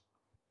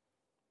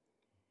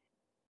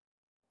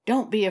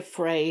Don't be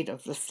afraid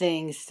of the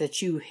things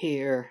that you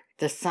hear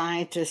the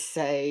scientists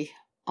say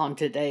on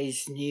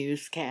today's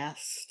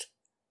newscast.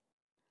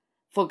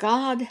 For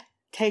God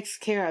takes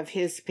care of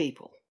His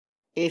people.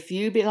 If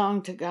you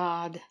belong to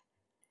God,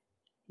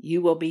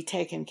 you will be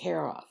taken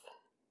care of,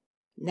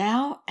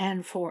 now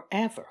and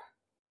forever.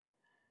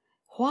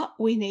 What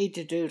we need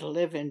to do to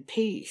live in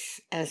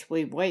peace as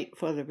we wait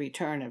for the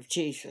return of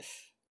Jesus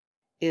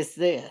is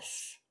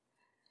this.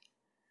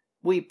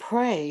 We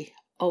pray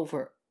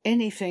over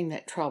anything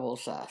that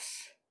troubles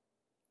us,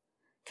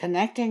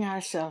 connecting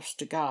ourselves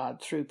to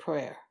God through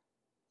prayer.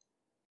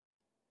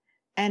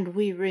 And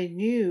we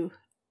renew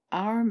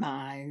our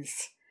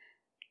minds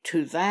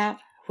to that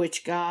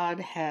which God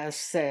has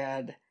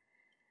said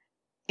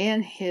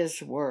in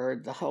His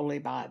Word, the Holy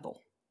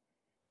Bible.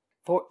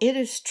 For it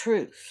is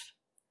truth.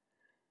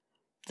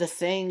 The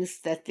things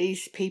that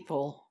these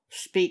people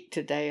speak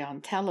today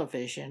on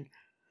television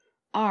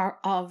are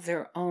of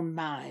their own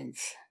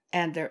minds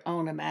and their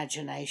own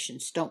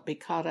imaginations. Don't be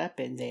caught up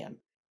in them.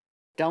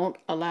 Don't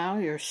allow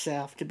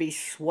yourself to be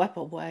swept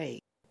away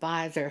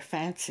by their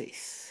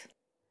fancies.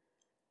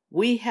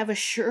 We have a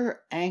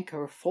sure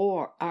anchor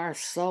for our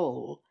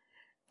soul,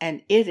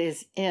 and it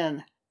is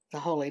in the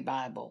Holy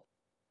Bible.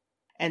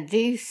 And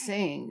these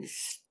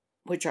things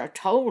which are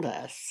told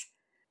us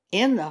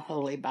in the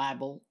Holy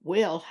Bible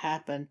will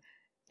happen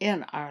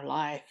in our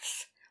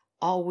lives.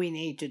 All we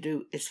need to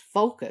do is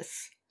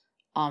focus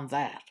on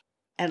that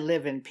and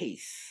live in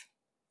peace.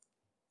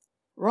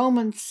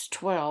 Romans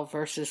 12,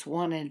 verses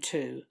 1 and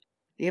 2,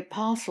 the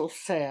apostle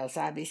says,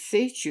 I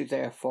beseech you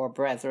therefore,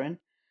 brethren,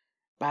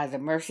 by the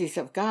mercies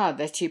of God,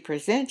 that ye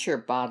present your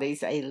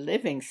bodies a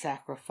living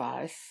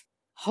sacrifice,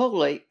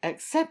 holy,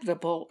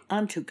 acceptable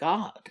unto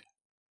God,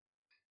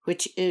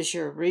 which is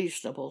your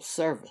reasonable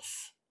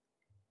service.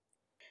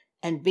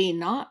 And be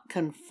not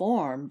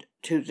conformed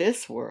to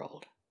this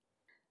world,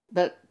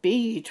 but be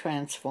ye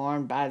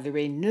transformed by the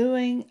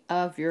renewing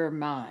of your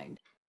mind,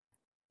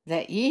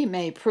 that ye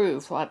may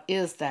prove what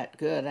is that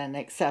good and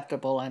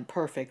acceptable and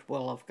perfect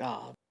will of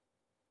God.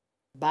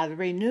 By the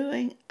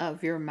renewing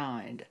of your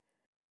mind,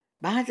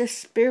 by the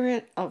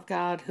Spirit of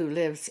God who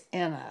lives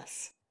in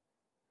us,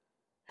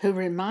 who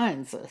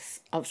reminds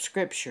us of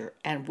Scripture,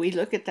 and we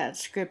look at that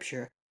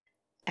Scripture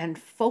and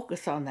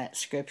focus on that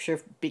Scripture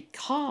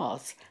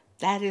because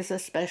that is a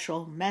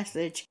special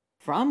message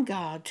from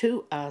God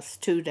to us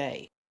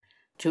today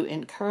to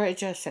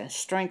encourage us and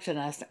strengthen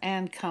us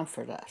and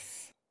comfort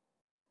us.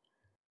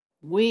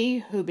 We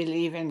who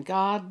believe in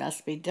God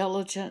must be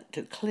diligent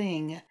to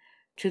cling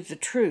to the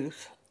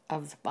truth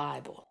of the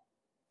Bible.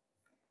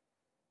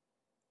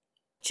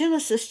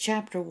 Genesis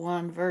chapter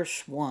 1,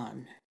 verse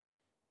 1.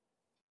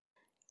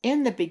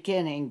 In the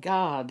beginning,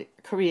 God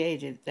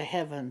created the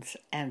heavens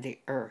and the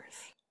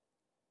earth.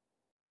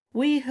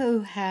 We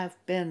who have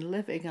been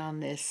living on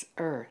this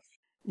earth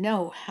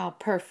know how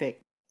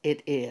perfect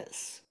it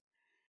is.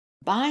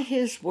 By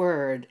His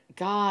word,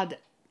 God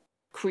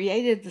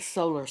created the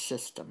solar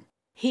system.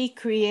 He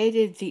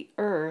created the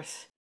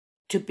earth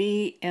to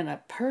be in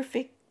a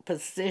perfect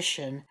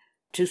position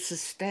to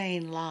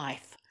sustain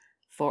life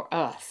for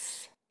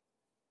us.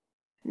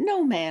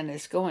 No man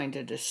is going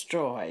to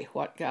destroy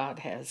what God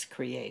has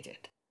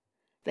created.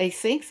 They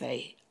think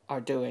they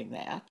are doing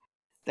that.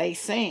 They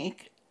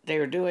think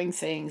they're doing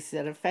things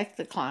that affect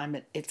the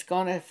climate. It's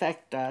going to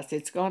affect us.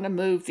 It's going to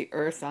move the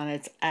earth on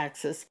its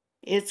axis.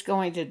 It's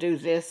going to do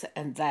this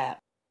and that.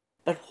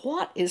 But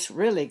what is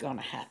really going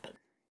to happen?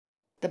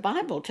 The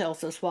Bible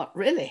tells us what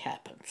really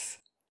happens.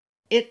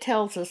 It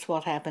tells us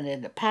what happened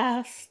in the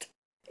past.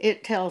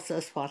 It tells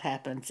us what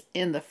happens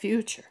in the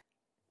future.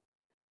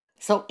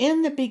 So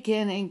in the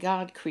beginning,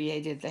 God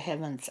created the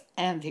heavens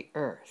and the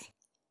earth.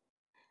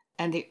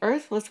 And the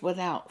earth was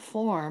without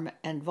form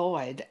and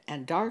void,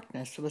 and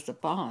darkness was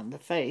upon the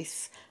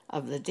face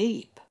of the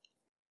deep.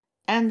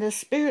 And the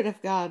Spirit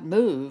of God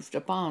moved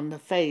upon the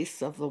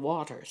face of the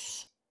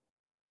waters.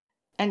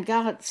 And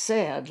God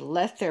said,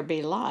 Let there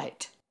be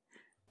light.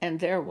 And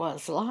there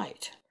was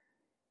light.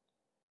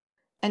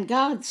 And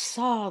God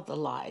saw the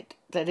light,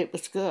 that it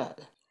was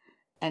good.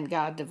 And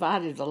God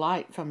divided the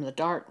light from the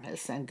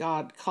darkness, and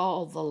God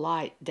called the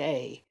light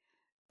day,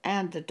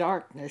 and the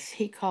darkness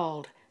He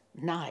called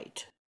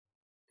night.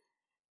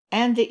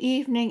 And the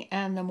evening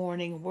and the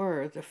morning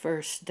were the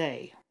first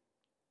day.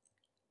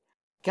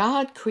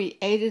 God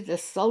created the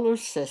solar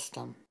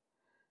system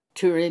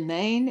to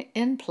remain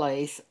in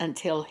place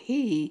until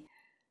He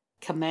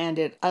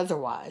commanded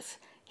otherwise.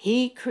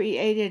 He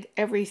created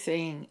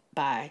everything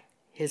by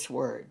His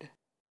word.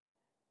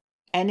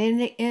 And in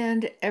the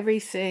end,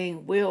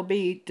 everything will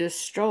be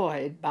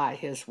destroyed by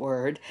His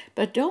word.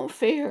 But don't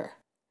fear,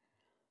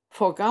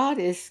 for God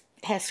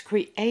has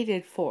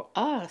created for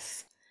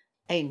us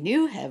a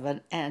new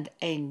heaven and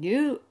a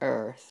new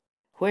earth,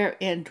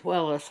 wherein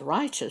dwelleth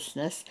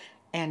righteousness,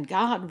 and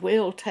God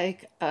will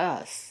take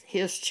us,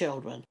 His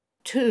children,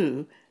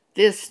 to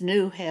this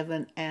new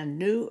heaven and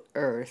new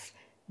earth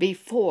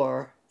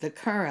before the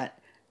current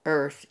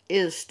earth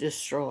is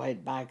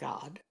destroyed by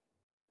God.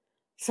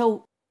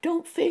 So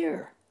don't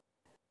fear.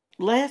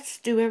 Let's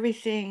do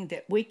everything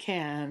that we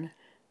can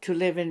to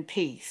live in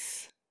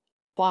peace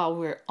while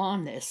we're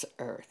on this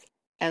earth,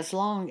 as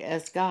long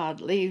as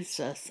God leaves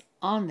us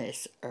on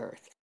this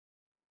earth.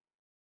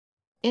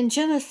 In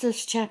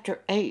Genesis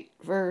chapter 8,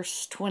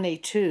 verse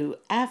 22,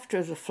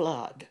 after the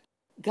flood,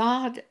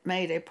 God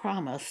made a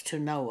promise to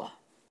Noah.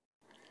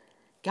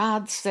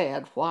 God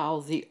said,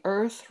 "While the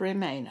earth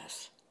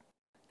remaineth,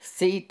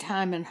 seed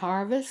time and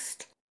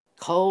harvest,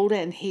 cold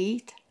and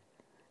heat,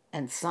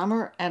 and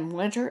summer and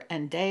winter,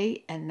 and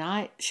day and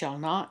night shall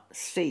not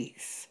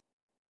cease."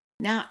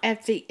 Now,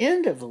 at the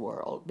end of the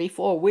world,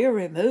 before we're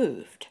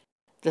removed,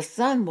 the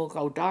sun will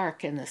go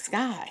dark in the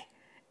sky,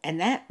 and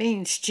that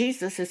means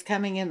Jesus is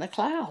coming in the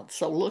clouds.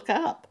 So look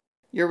up.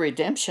 Your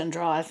redemption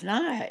draweth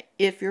nigh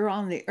if you're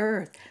on the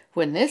earth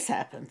when this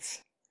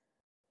happens.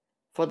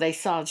 For they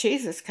saw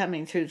Jesus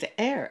coming through the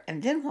air,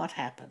 and then what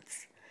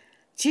happens?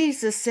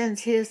 Jesus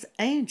sends his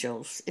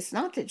angels. It's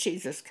not that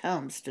Jesus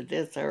comes to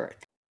this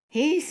earth.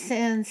 He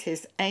sends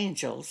his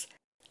angels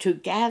to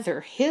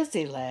gather his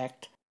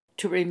elect,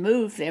 to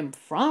remove them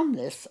from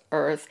this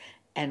earth,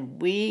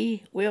 and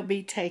we will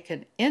be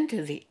taken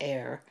into the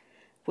air,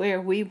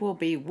 where we will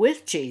be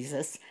with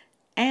Jesus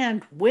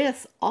and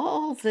with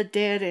all the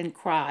dead in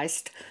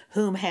Christ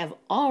whom have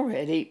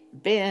already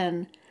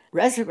been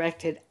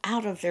resurrected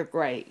out of their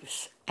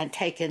graves and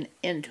taken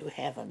into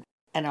heaven,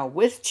 and are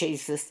with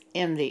Jesus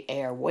in the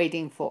air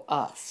waiting for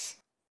us.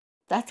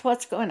 That's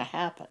what's going to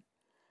happen.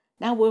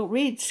 Now we'll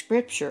read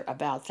scripture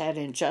about that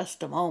in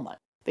just a moment,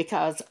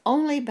 because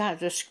only by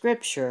the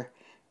scripture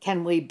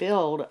can we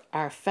build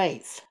our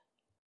faith.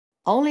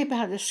 Only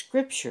by the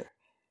scripture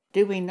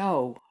do we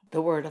know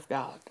the word of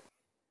God.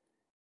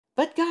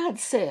 But God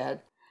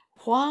said,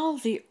 "While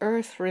the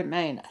earth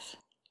remaineth,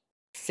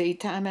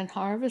 seedtime and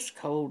harvest,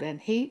 cold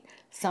and heat,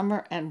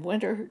 summer and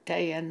winter,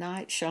 day and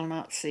night shall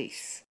not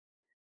cease.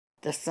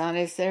 The sun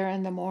is there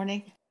in the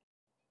morning,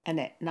 and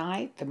at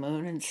night the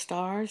moon and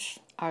stars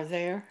are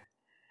there.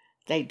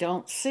 They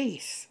don't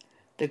cease.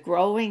 The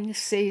growing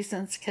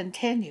seasons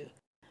continue.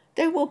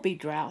 There will be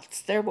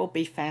droughts, there will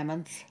be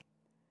famines.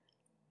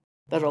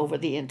 But over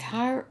the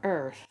entire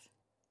earth,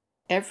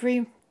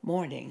 every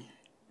morning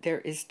there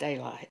is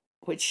daylight,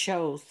 which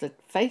shows the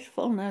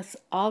faithfulness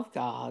of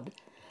God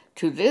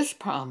to this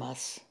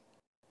promise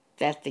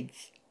that the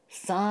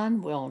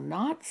sun will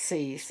not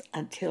cease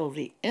until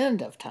the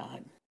end of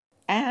time.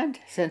 And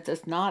since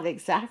it's not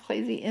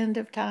exactly the end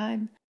of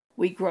time,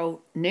 we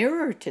grow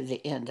nearer to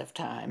the end of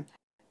time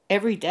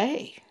every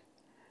day.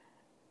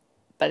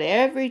 But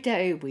every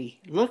day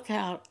we look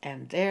out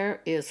and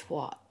there is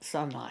what?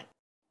 Sunlight.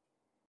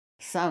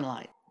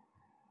 Sunlight.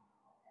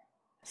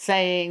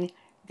 Saying,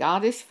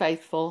 God is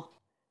faithful,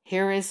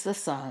 here is the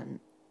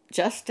sun,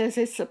 just as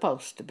it's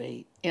supposed to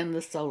be in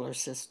the solar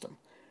system,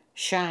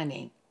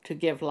 shining to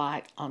give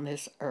light on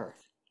this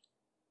earth.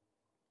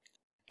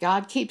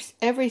 God keeps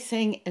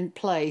everything in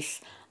place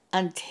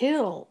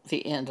until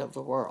the end of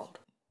the world,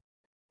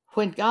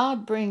 when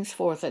God brings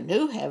forth a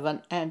new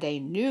heaven and a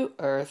new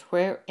earth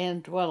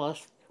wherein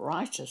dwelleth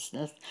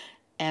righteousness,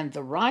 and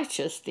the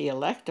righteous, the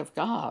elect of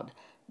God,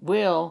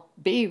 will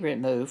be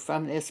removed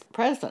from this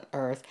present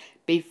earth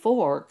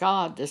before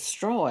God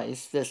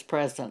destroys this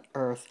present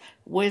earth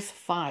with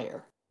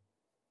fire.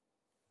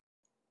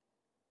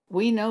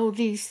 We know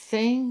these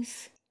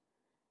things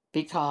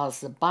because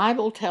the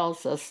Bible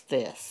tells us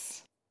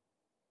this,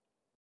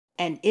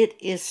 and it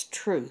is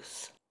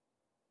truth.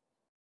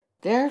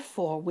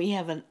 Therefore, we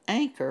have an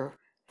anchor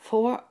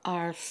for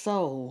our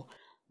soul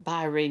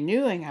by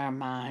renewing our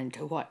mind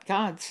to what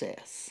God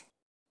says.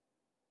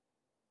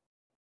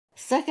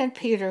 2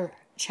 Peter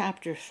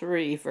chapter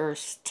 3,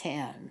 verse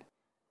 10.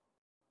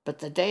 But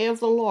the day of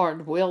the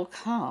Lord will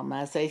come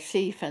as a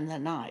thief in the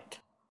night,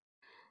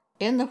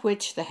 in the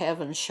which the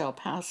heavens shall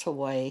pass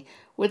away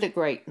with a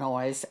great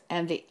noise,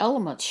 and the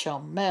elements shall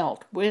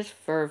melt with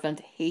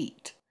fervent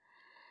heat.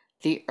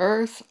 The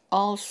earth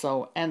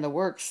also and the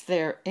works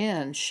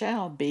therein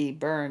shall be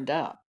burned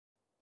up.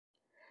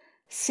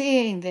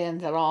 Seeing then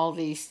that all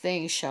these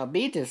things shall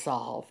be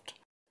dissolved,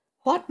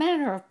 what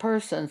manner of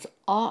persons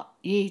ought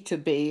ye to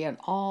be in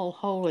all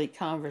holy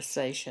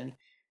conversation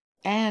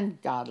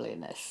and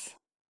godliness,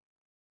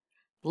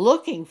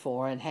 looking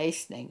for and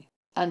hastening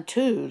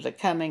unto the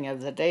coming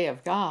of the day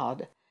of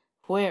God,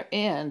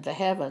 wherein the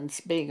heavens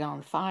being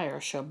on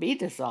fire shall be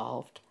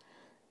dissolved,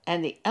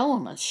 and the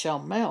elements shall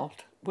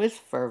melt with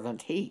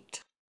fervent heat?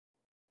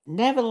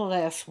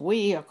 Nevertheless,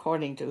 we,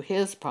 according to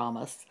his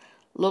promise,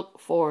 look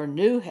for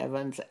new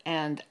heavens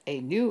and a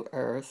new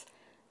earth,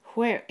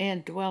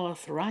 wherein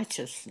dwelleth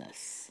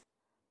righteousness.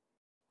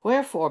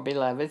 Wherefore,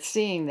 beloved,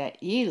 seeing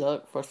that ye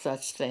look for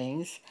such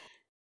things,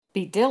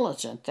 be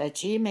diligent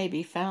that ye may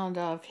be found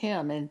of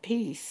him in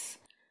peace,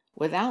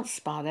 without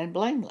spot and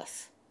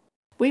blameless.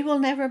 We will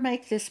never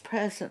make this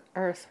present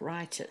earth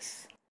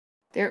righteous.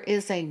 There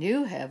is a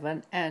new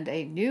heaven and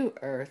a new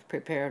earth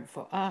prepared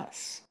for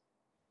us.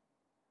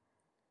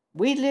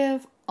 We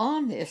live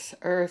on this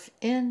earth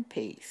in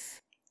peace.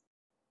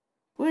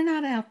 We're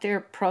not out there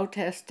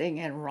protesting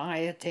and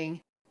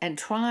rioting and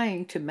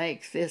trying to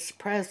make this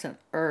present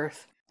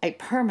earth a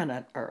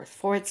permanent earth,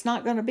 for it's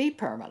not going to be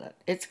permanent.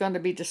 It's going to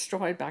be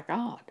destroyed by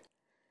God.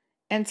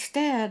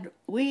 Instead,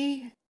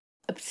 we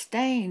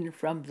abstain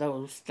from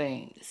those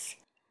things,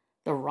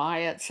 the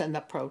riots and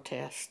the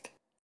protest,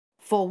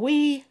 for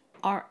we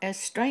are as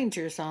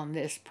strangers on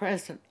this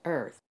present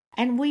earth,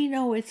 and we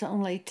know it's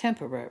only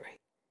temporary.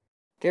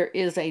 There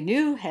is a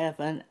new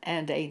heaven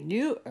and a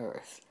new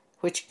earth,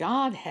 which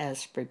God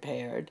has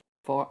prepared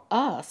for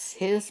us,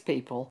 his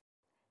people,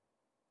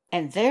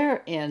 and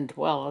therein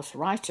dwelleth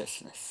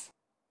righteousness.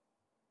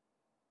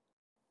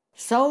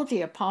 So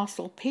the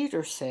Apostle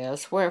Peter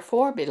says,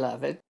 Wherefore,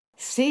 beloved,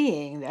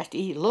 seeing that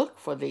ye look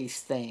for these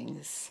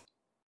things,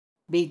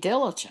 be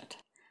diligent,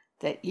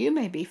 that you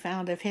may be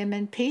found of him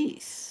in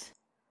peace.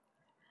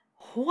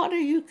 What are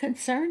you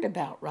concerned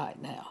about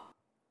right now?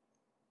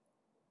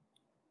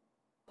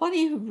 What are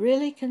you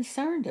really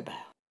concerned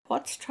about?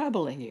 What's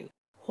troubling you?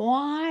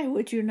 Why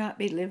would you not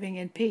be living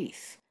in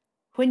peace?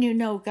 When you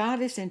know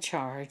God is in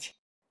charge,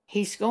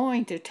 he's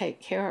going to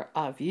take care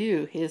of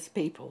you, his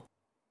people.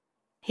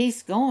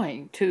 He's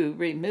going to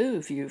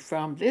remove you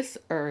from this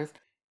earth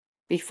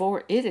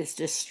before it is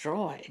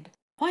destroyed.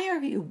 Why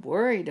are you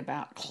worried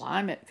about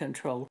climate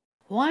control?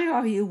 Why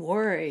are you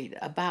worried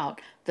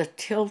about the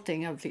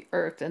tilting of the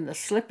earth and the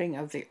slipping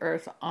of the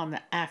earth on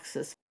the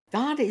axis?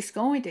 God is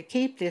going to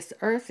keep this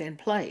earth in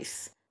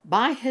place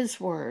by his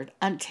word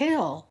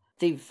until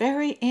the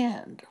very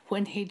end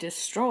when he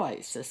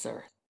destroys this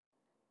earth.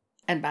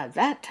 And by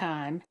that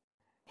time,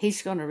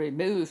 he's going to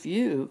remove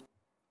you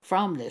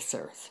from this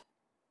earth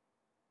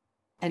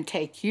and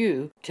take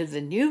you to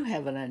the new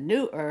heaven and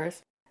new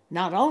earth,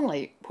 not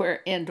only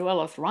wherein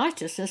dwelleth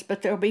righteousness,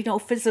 but there'll be no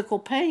physical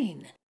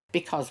pain,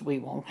 because we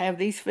won't have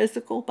these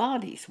physical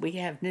bodies. We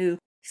have new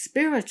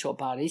spiritual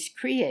bodies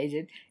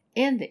created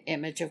in the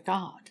image of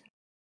God.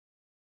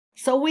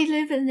 So we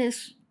live in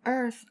this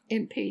earth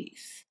in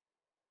peace.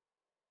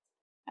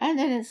 And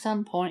then at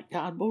some point,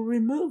 God will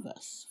remove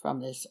us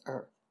from this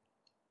earth.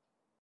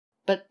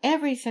 But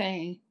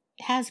everything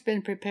has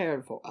been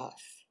prepared for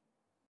us.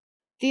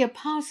 The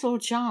Apostle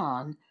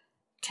John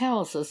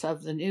tells us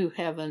of the new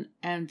heaven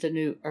and the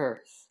new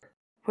earth,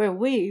 where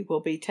we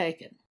will be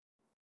taken.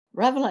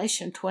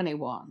 Revelation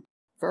 21,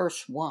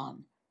 verse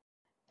 1.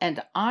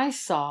 And I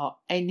saw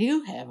a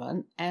new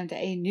heaven and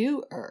a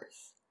new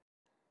earth.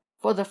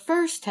 For the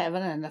first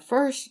heaven and the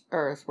first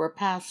earth were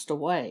passed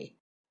away,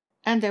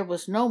 and there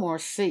was no more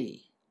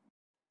sea.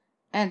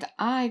 And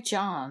I,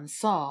 John,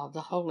 saw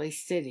the holy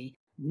city,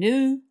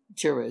 New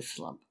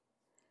Jerusalem,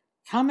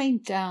 coming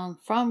down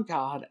from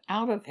God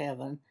out of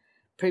heaven,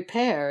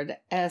 prepared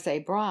as a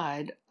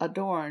bride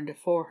adorned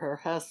for her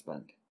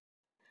husband.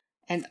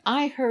 And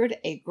I heard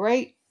a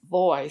great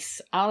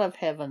voice out of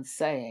heaven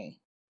saying,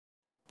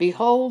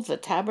 Behold, the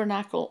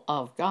tabernacle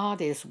of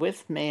God is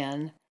with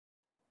men,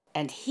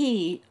 and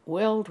he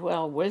will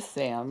dwell with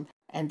them,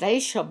 and they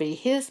shall be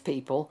his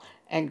people,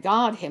 and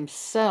God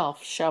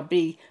himself shall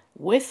be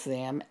with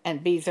them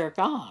and be their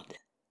God.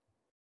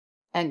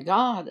 And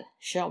God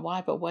shall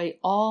wipe away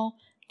all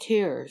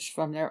tears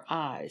from their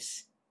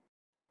eyes,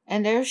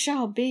 and there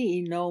shall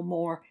be no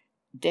more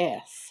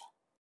death,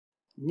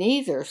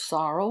 neither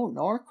sorrow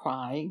nor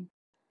crying,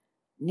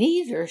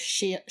 neither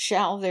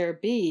shall there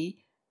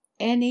be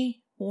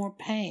any more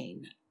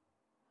pain,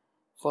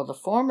 for the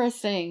former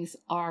things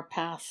are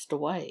passed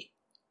away.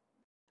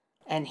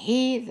 And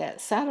he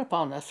that sat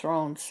upon the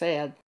throne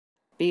said,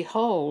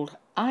 Behold,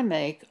 I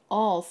make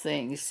all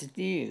things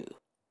new.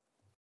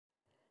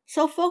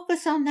 So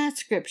focus on that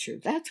scripture.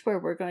 That's where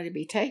we're going to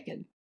be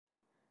taken,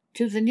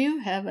 to the new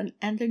heaven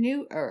and the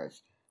new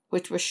earth,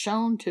 which was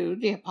shown to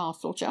the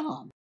Apostle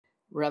John.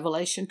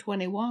 Revelation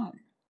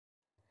 21.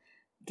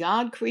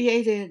 God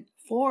created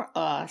for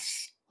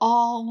us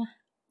all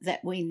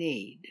that we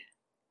need.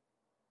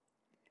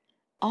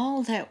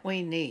 All that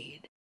we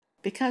need.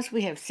 Because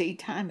we have seed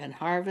time and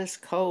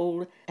harvest,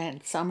 cold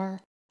and summer,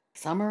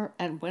 summer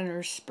and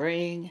winter,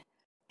 spring,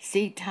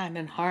 seed time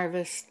and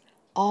harvest,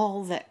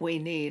 all that we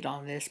need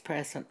on this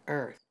present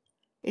earth.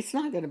 It's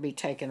not going to be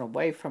taken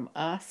away from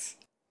us.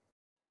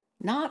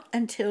 Not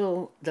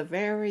until the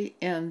very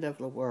end of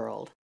the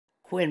world,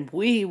 when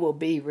we will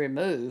be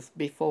removed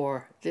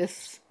before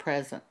this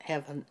present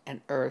heaven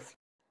and earth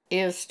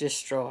is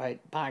destroyed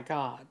by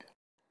God.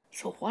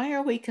 So why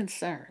are we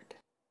concerned?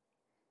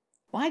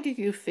 Why do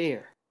you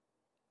fear?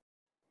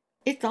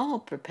 It's all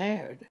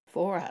prepared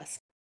for us.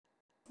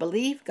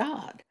 Believe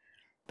God.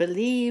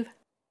 Believe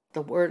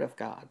the Word of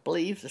God.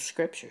 Believe the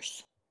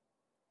Scriptures.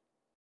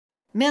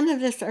 Men of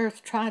this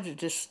earth try to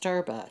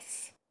disturb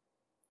us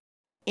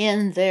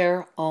in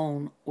their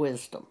own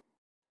wisdom.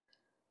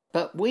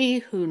 But we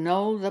who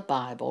know the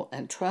Bible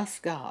and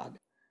trust God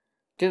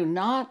do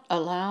not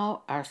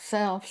allow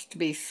ourselves to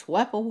be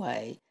swept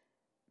away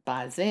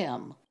by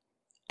them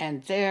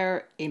and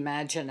their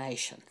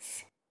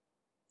imaginations.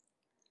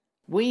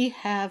 We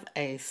have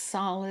a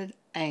solid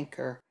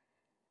anchor,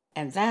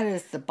 and that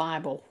is the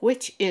Bible,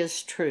 which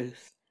is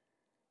truth.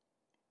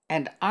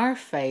 And our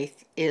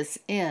faith is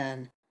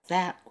in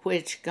that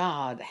which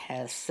God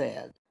has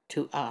said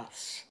to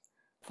us,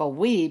 for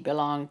we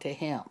belong to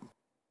Him.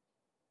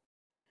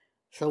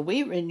 So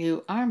we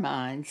renew our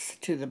minds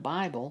to the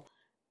Bible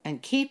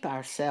and keep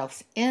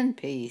ourselves in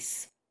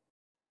peace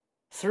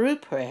through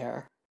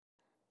prayer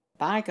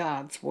by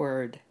God's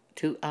Word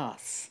to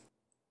us.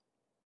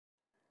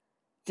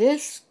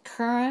 This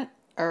current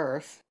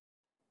earth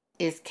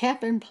is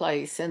kept in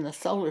place in the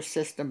solar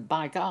system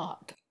by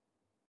God,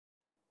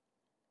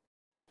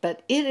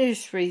 but it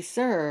is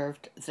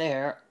reserved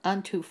there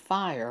unto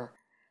fire,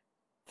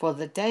 for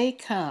the day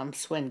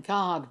comes when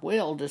God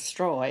will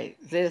destroy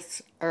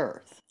this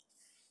earth.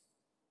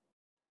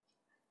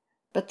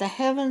 But the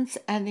heavens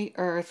and the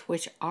earth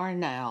which are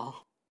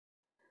now,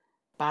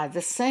 by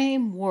the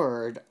same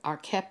word, are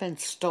kept in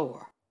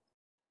store,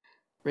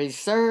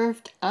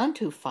 reserved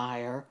unto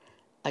fire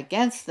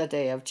against the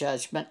day of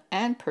judgment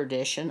and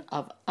perdition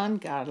of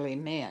ungodly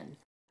men.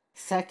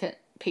 2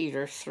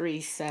 Peter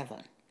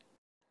 3:7.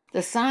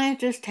 The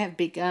scientists have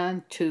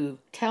begun to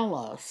tell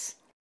us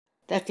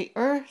that the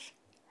earth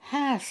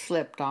has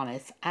slipped on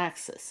its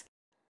axis.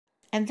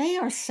 And they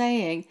are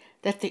saying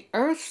that the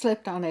earth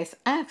slipped on its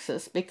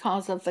axis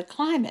because of the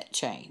climate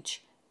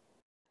change,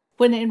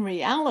 when in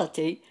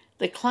reality,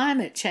 the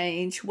climate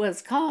change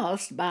was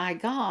caused by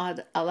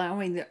God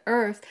allowing the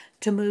earth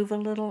to move a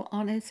little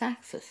on its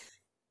axis.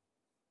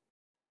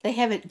 They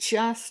have it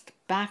just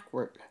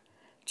backward,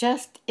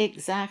 just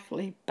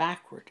exactly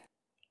backward.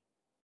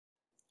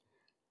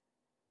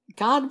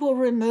 God will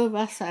remove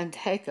us and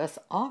take us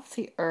off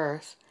the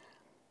earth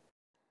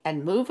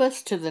and move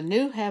us to the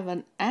new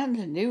heaven and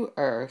the new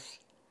earth,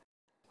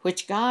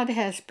 which God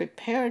has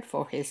prepared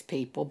for His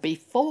people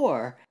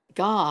before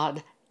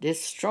God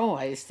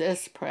destroys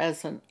this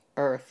present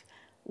earth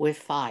with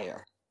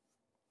fire.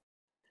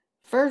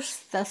 1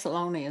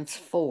 Thessalonians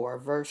 4,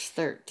 verse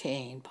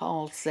 13,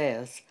 Paul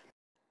says,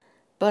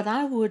 "But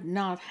I would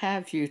not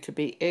have you to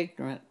be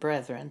ignorant,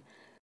 brethren,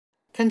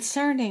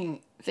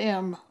 concerning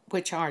them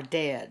which are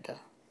dead,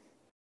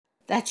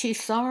 that ye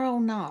sorrow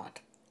not,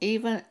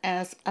 even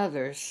as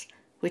others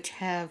which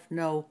have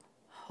no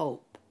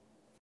hope."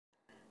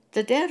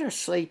 The dead are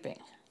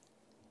sleeping.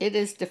 It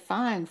is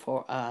defined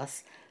for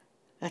us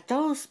that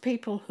those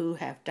people who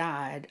have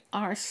died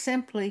are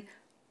simply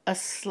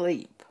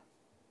asleep.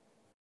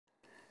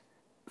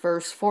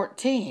 Verse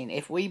 14,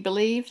 if we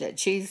believe that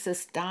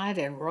Jesus died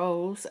and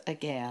rose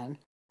again,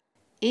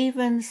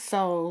 even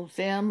so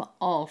them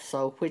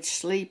also which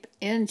sleep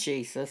in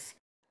Jesus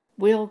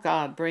will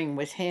God bring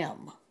with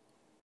Him.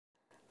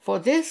 For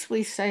this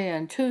we say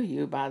unto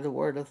you by the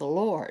word of the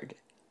Lord,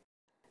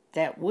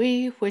 that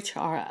we which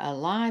are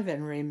alive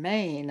and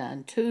remain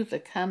unto the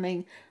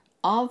coming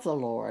of the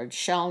Lord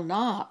shall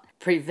not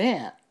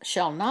prevent,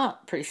 shall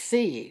not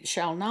precede,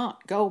 shall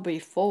not go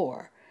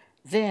before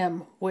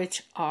them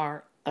which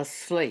are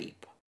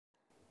asleep.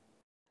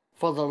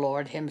 For the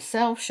Lord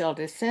Himself shall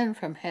descend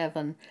from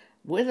heaven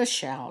with a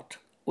shout,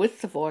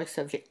 with the voice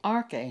of the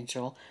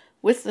archangel,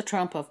 with the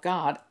trump of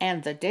God,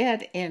 and the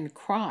dead in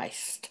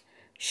Christ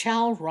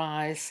shall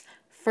rise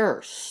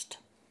first.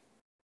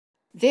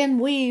 Then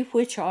we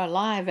which are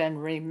alive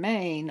and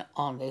remain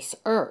on this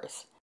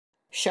earth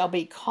shall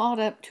be caught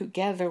up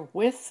together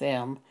with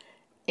them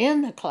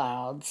in the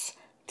clouds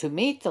to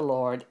meet the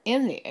Lord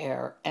in the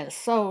air, and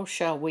so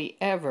shall we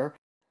ever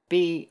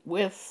be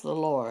with the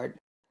Lord.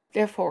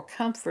 Therefore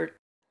comfort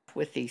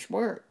with these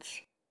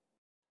words.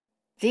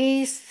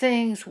 These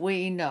things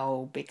we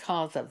know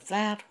because of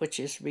that which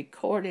is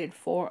recorded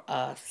for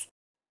us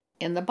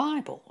in the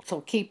Bible.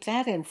 So keep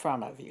that in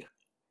front of you.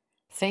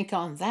 Think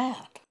on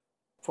that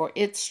for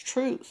its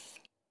truth.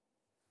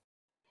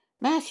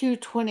 Matthew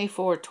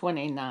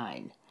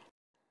 24:29.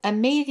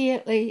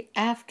 Immediately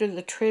after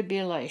the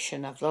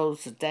tribulation of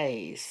those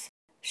days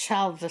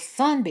shall the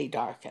sun be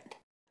darkened.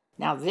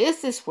 Now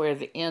this is where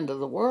the end of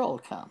the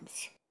world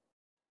comes.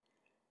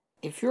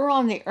 If you're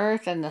on the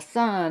earth and the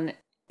sun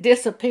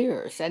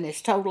disappears and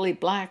is totally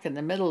black in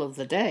the middle of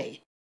the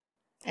day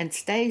and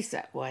stays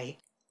that way,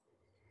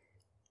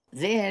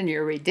 then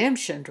your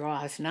redemption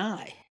draws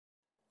nigh.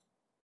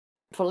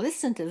 For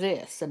listen to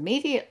this,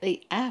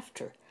 immediately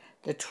after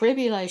the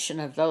tribulation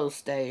of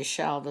those days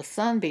shall the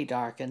sun be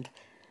darkened,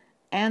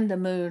 and the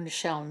moon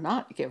shall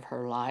not give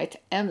her light,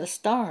 and the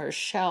stars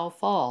shall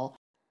fall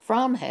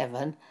from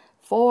heaven,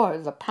 for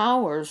the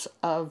powers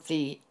of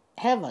the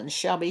heavens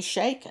shall be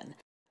shaken.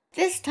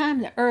 This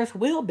time the earth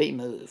will be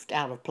moved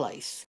out of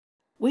place.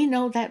 We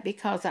know that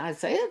because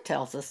Isaiah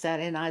tells us that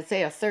in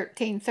Isaiah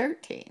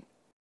 13:13.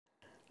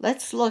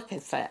 Let's look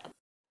at that.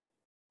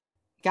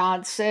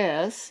 God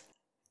says,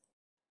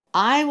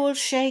 I will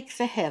shake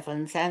the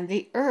heavens, and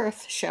the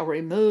earth shall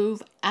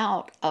remove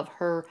out of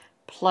her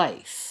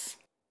place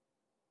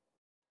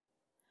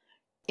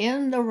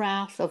in the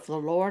wrath of the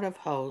Lord of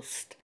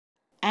hosts,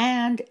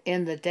 and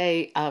in the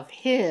day of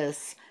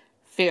His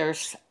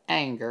fierce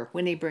anger,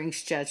 when He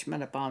brings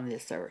judgment upon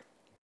this earth.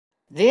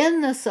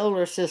 Then the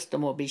solar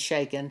system will be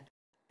shaken,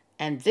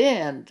 and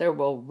then there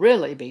will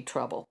really be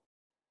trouble.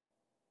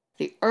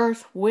 The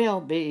earth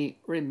will be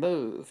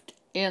removed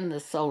in the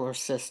solar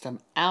system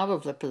out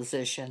of the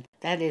position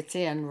that it's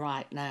in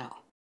right now.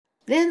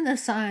 Then the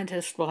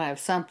scientists will have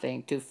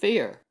something to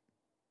fear,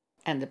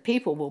 and the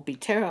people will be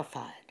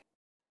terrified.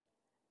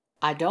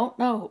 I don't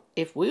know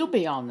if we'll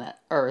be on that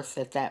earth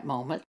at that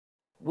moment.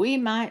 We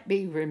might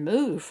be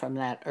removed from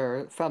that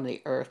earth, from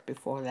the earth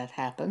before that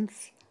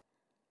happens.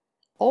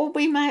 Or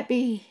we might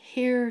be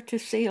here to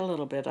see a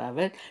little bit of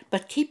it,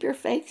 but keep your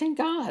faith in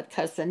God,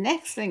 because the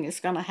next thing is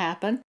going to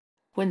happen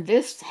when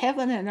this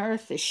heaven and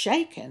earth is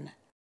shaken.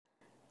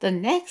 The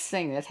next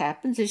thing that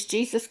happens is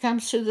Jesus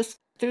comes through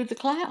the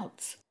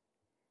clouds.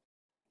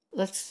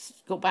 Let's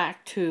go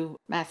back to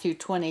Matthew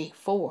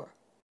 24.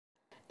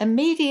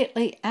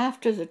 Immediately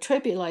after the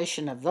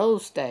tribulation of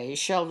those days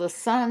shall the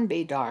sun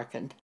be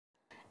darkened,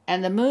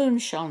 and the moon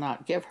shall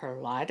not give her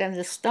light, and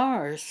the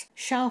stars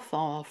shall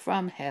fall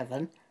from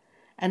heaven,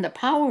 and the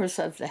powers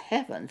of the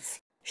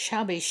heavens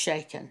shall be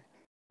shaken.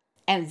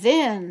 And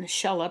then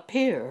shall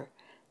appear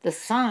the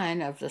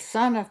sign of the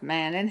Son of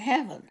Man in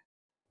heaven.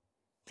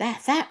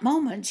 At that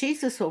moment,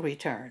 Jesus will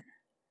return.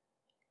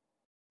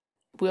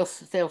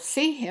 They'll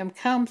see him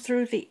come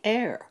through the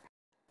air.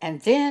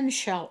 And then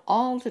shall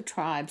all the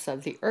tribes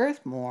of the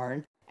earth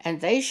mourn,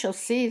 and they shall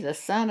see the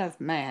Son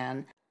of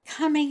Man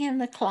coming in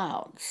the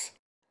clouds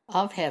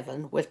of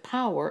heaven with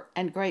power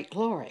and great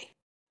glory.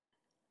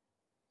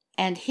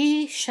 And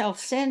he shall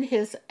send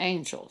his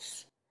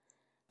angels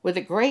with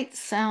a great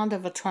sound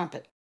of a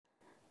trumpet,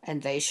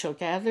 and they shall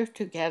gather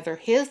together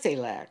his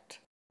elect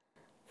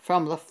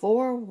from the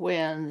four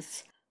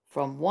winds,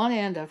 from one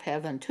end of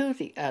heaven to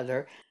the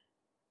other.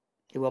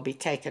 They will be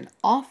taken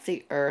off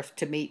the earth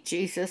to meet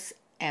Jesus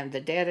and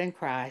the dead in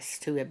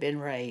Christ who have been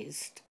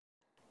raised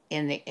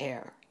in the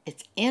air.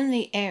 It's in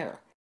the air.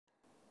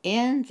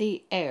 In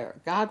the air.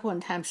 God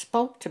one time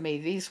spoke to me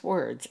these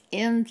words,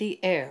 in the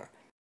air.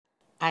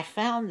 I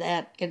found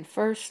that in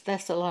 1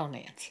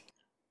 Thessalonians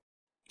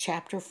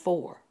chapter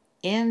 4.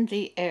 In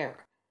the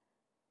air.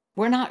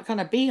 We're not going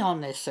to be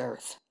on this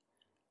earth.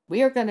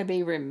 We are going to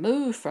be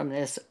removed from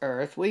this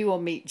earth. We will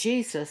meet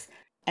Jesus,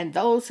 and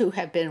those who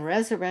have been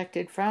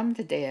resurrected from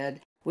the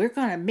dead, we're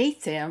going to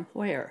meet them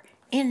where?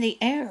 In the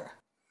air.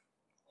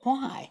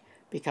 Why?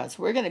 Because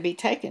we're going to be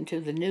taken to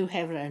the new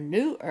heaven and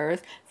new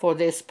earth, for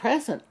this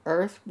present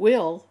earth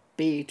will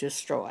be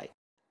destroyed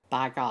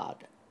by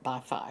God, by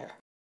fire.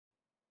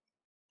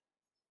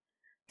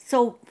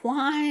 So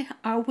why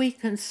are we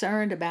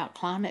concerned about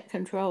climate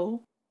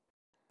control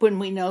when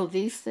we know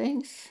these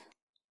things?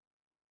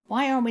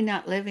 Why are we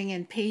not living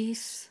in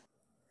peace?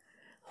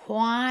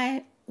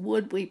 Why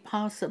would we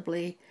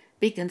possibly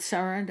be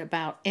concerned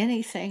about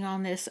anything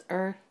on this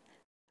earth?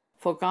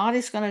 For God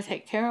is going to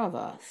take care of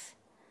us.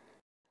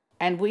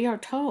 And we are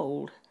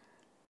told,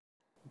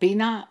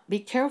 be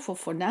careful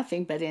for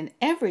nothing, but in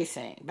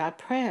everything, by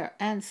prayer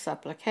and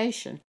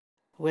supplication,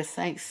 with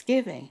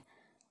thanksgiving,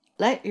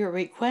 let your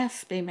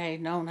requests be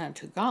made known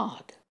unto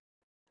God.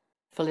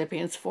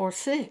 Philippians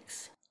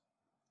 4:6.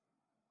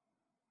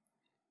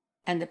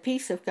 And the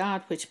peace of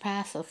God which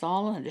passeth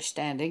all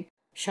understanding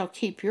shall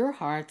keep your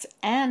hearts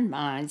and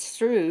minds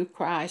through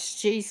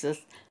Christ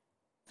Jesus,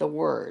 the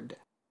Word.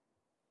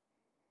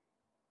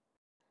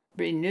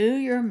 Renew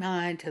your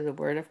mind to the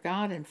Word of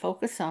God and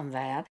focus on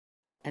that.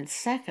 And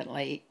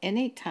secondly,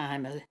 any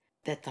time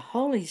that the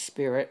Holy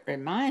Spirit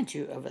reminds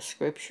you of a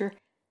scripture,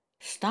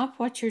 stop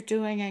what you're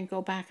doing and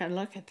go back and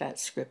look at that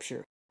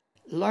scripture.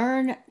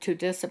 Learn to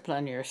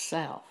discipline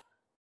yourself.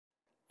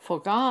 For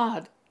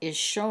God is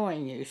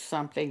showing you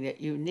something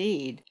that you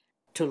need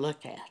to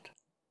look at.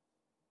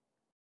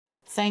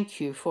 Thank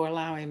you for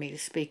allowing me to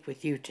speak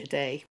with you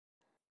today.